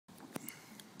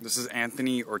This is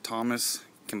Anthony or Thomas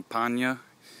Campagna,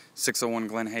 601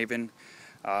 Glen Haven.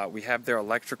 We have their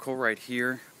electrical right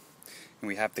here, and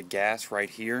we have the gas right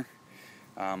here.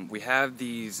 We have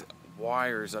these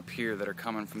wires up here that are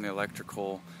coming from the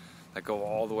electrical that go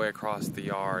all the way across the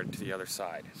yard to the other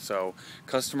side. So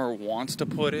customer wants to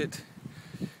put it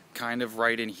kind of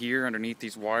right in here underneath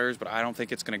these wires, but I don't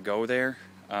think it's going to go there.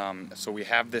 So we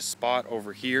have this spot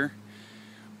over here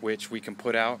which we can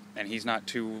put out, and he's not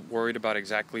too worried about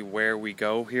exactly where we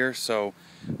go here. So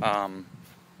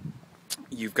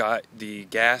you've got the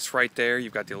gas right there,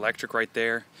 you've got the electric right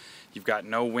there, you've got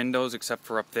no windows except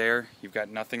for up there, you've got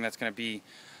nothing that's going to be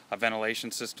a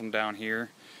ventilation system down here.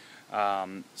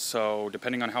 So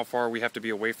depending on how far we have to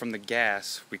be away from the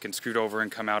gas, we can scoot over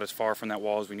and come out as far from that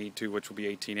wall as we need to, which will be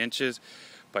 18 inches,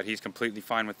 but he's completely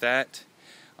fine with that.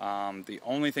 The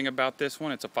only thing about this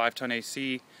one, it's a 5-ton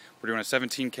AC. We're doing a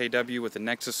 17 kW with a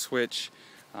Nexus switch.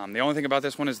 The only thing about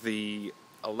this one is the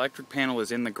electric panel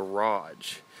is in the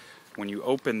garage. When you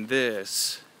open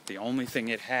this, the only thing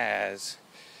it has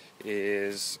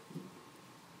is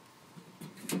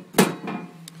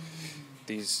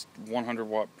these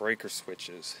 100-watt breaker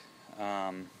switches.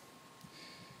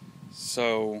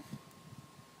 So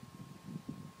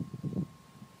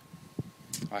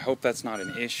I hope that's not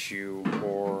an issue,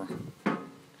 or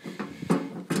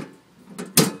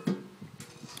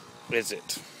is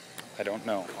it? I don't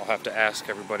know. I'll have to ask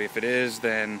everybody. If it is,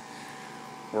 then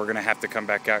we're going to have to come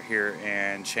back out here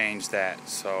and change that.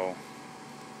 So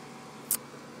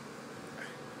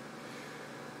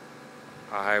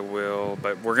I will,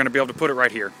 but we're going to be able to put it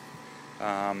right here.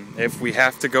 If we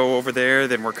have to go over there,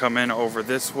 then we're coming over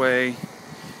this way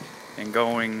and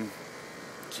going,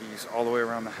 geez, all the way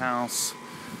around the house.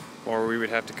 Or we would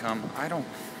have to come,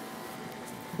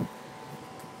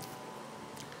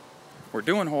 we're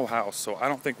doing whole house, so I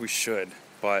don't think we should,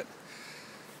 but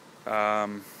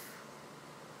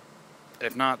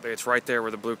if not, it's right there where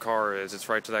the blue car is. It's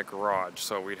right to that garage,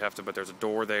 so we'd have to, but there's a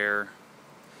door there.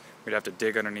 We'd have to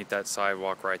dig underneath that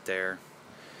sidewalk right there.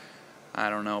 I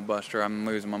don't know, Buster, I'm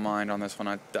losing my mind on this one.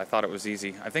 I thought it was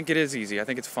easy. I think it is easy. I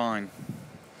think it's fine.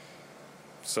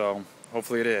 So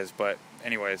hopefully it is, but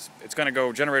anyways, it's going to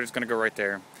go, generator's going to go right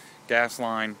there. Gas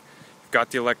line, you've got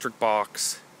the electric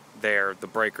box there, the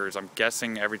breakers. I'm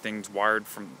guessing everything's wired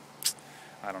from,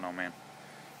 I don't know, man.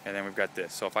 And then we've got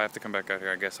this. So if I have to come back out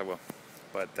here, I guess I will.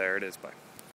 But there it is, bye.